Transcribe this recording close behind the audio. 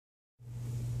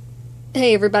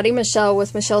Hey everybody, Michelle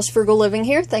with Michelle's Frugal Living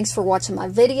here. Thanks for watching my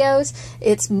videos.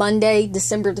 It's Monday,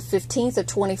 December the 15th of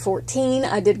 2014.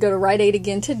 I did go to Rite Aid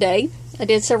again today. I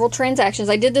did several transactions.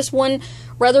 I did this one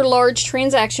rather large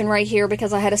transaction right here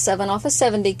because I had a 7 off of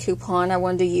 70 coupon I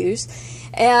wanted to use.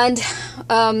 And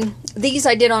these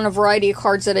I did on a variety of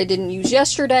cards that I didn't use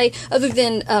yesterday, other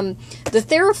than the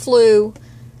TheraFlu.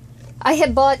 I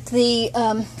had bought the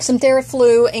some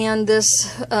TheraFlu and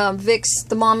this Vicks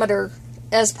thermometer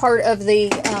as part of the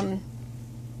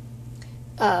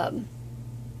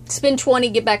spend 20,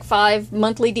 get back 5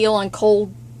 monthly deal on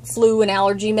cold, flu, and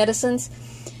allergy medicines.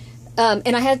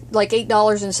 And I had like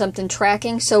 $8 and something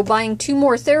tracking, so buying 2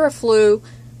 more TheraFlu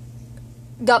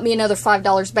got me another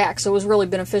 $5 back, so it was really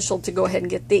beneficial to go ahead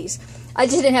and get these. I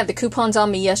just didn't have the coupons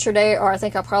on me yesterday, or I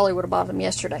think I probably would have bought them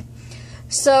yesterday.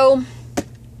 So,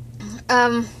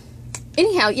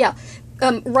 anyhow, yeah.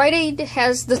 Rite Aid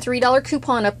has the $3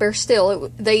 coupon up there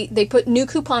still. They put new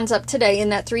coupons up today,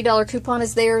 and that $3 coupon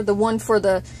is there. The one for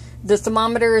the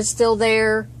thermometer is still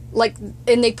there.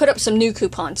 And they put up some new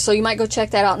coupons, so you might go check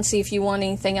that out and see if you want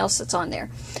anything else that's on there.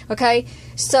 Okay,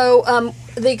 so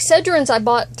the Excedrins, I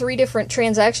bought 3 different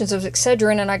transactions of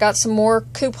Excedrin, and I got some more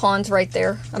coupons right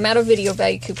there. I'm out of video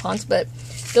value coupons, but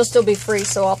they'll still be free,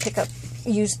 so I'll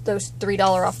use those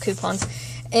 $3 off coupons.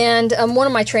 And one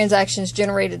of my transactions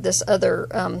generated this other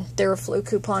TheraFlu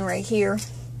coupon right here.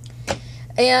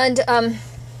 And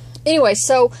anyway,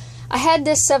 so I had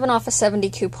this 7 off of 70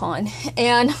 coupon,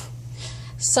 and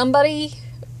somebody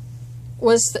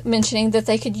was mentioning that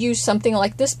they could use something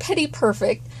like this Petty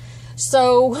Perfect.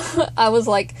 So I was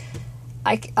like,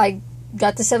 I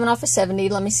got the 7 off of 70.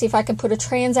 Let me see if I can put a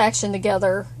transaction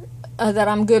together that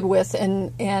I'm good with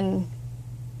and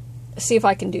see if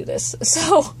I can do this.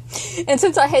 So, and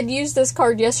since I had used this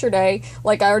card yesterday,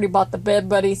 like I already bought the Bed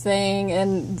Buddy thing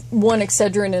and 1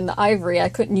 Excedrin and the Ivory, I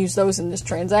couldn't use those in this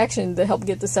transaction to help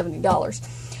get the $70.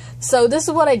 So this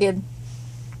is what I did.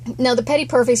 Now the Petty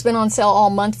Perfect's been on sale all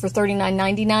month for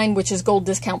 $39.99, which is gold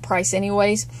discount price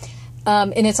anyways.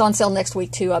 And it's on sale next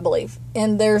week too, I believe.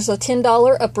 And there's a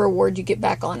 $10 up reward you get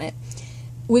back on it.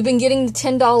 We've been getting the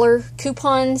 $10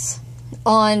 coupons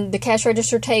on the cash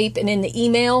register tape and in the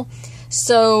email.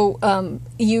 So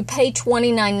you pay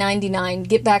 $29.99,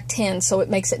 get back 10, so it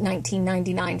makes it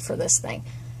 $19.99 for this thing.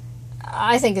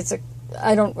 I think it's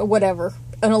whatever,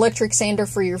 an electric sander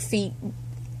for your feet,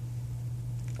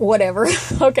 whatever.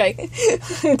 Okay,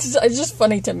 it's just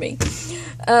funny to me.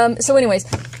 So anyways,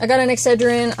 I got an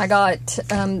Excedrin. I got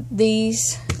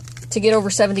these to get over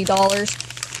 $70.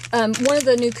 One of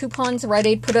the new coupons Rite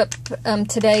Aid put up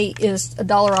today is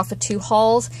 $1 off of 2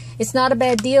 hauls. It's not a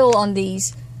bad deal on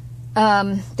these.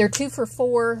 They're 2 for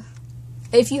 $4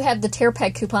 if you have the tear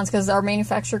pad coupons, because our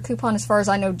manufacturer coupon, as far as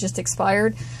I know, just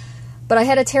expired. But I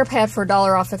had a tear pad for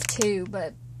 $1 off of 2,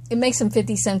 but it makes them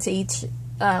 50 cents each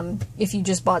if you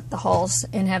just bought the hauls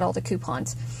and had all the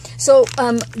coupons. So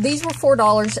these were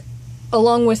 $4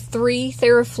 along with 3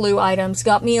 TheraFlu items,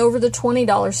 got me over the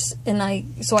 $20,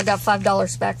 and so I got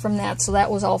 $5 back from that, so that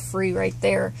was all free right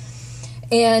there.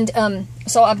 And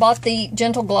so I bought the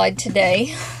Gentle Glide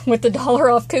today with the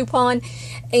 $1 off coupon,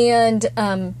 and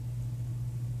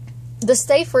the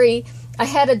Stay Free, I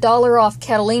had a $1 off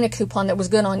Catalina coupon that was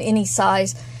good on any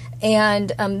size, and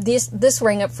this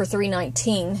rang up for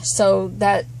 $3.19, so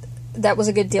that was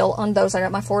a good deal on those. I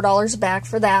got my $4 back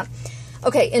for that.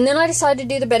 Okay, and then I decided to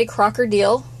do the Betty Crocker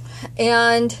deal,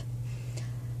 and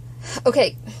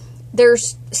okay,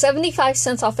 there's 75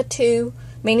 cents off of 2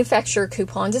 manufacturer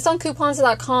coupons. It's on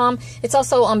coupons.com. It's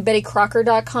also on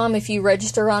bettycrocker.com. If you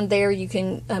register on there, you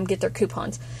can get their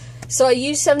coupons. So I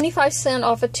used 75 cents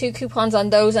off of 2 coupons on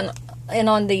those and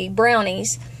on the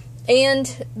brownies, and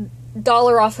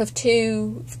 $1 off of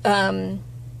 2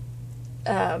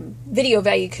 video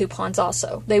value coupons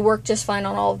also. They work just fine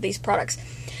on all of these products.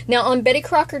 Now on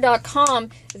bettycrocker.com,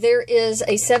 there is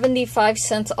a 75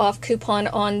 cents off coupon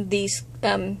on these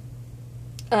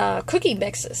cookie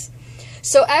mixes.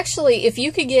 So actually, if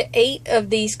you could get 8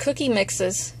 of these cookie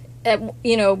mixes,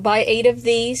 buy 8 of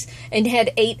these and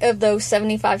had 8 of those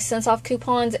 75 cents off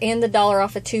coupons and the $1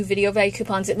 off of 2 video value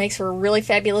coupons, it makes for a really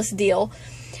fabulous deal.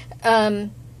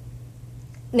 Now,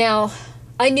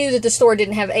 I knew that the store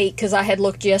didn't have 8 because I had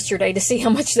looked yesterday to see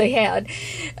how much they had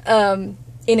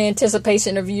in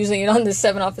anticipation of using it on the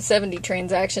 7 off of 70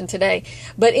 transaction today.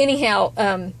 But anyhow,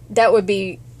 that would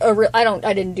be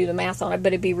I didn't do the math on it,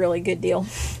 but it'd be a really good deal.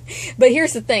 But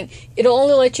here's the thing. It'll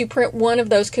only let you print 1 of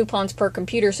those coupons per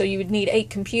computer, so you would need 8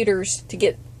 computers to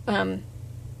get 8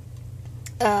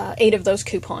 of those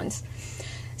coupons.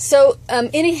 So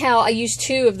anyhow, I used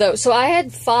 2 of those. So I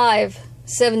had 5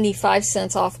 75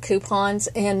 cents off coupons,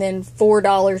 and then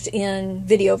 $4 in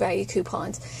video value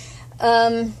coupons.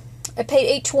 I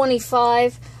paid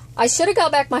 $8.25. I should have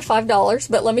got back my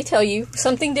 $5, but let me tell you,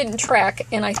 something didn't track,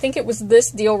 and I think it was this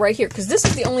deal right here, because this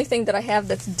is the only thing that I have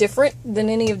that's different than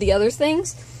any of the other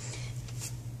things.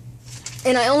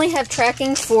 And I only have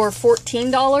tracking for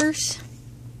 $14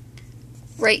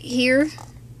 right here.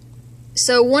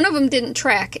 So one of them didn't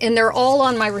track, and they're all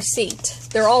on my receipt.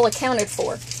 They're all accounted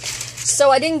for.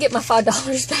 So I didn't get my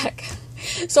 $5 back.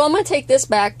 So I'm going to take this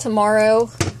back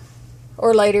tomorrow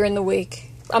or later in the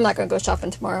week. I'm not going to go shopping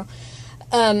tomorrow.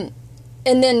 And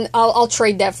then I'll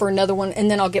trade that for another one, and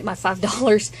then I'll get my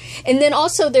 $5. And then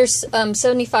also there's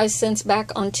 75 cents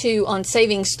back on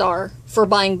Saving Star for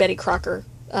buying Betty Crocker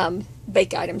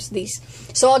bake items, these.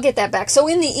 So I'll get that back. So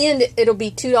in the end, it'll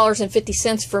be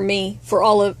 $2.50 for me for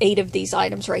all of 8 of these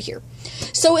items right here.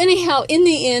 So anyhow, in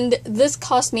the end, this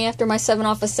cost me, after my 7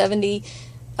 off of 70,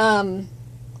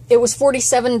 it was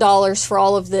 $47 for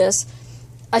all of this.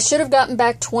 I should have gotten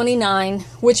back $29,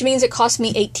 which means it cost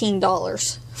me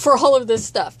 $18 for all of this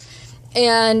stuff.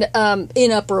 And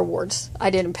in-up rewards. I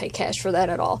didn't pay cash for that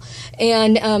at all.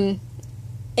 And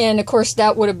of course,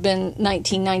 that would have been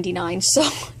 $19.99. So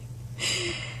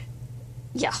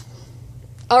yeah.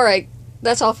 All right.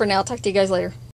 That's all for now. Talk to you guys later.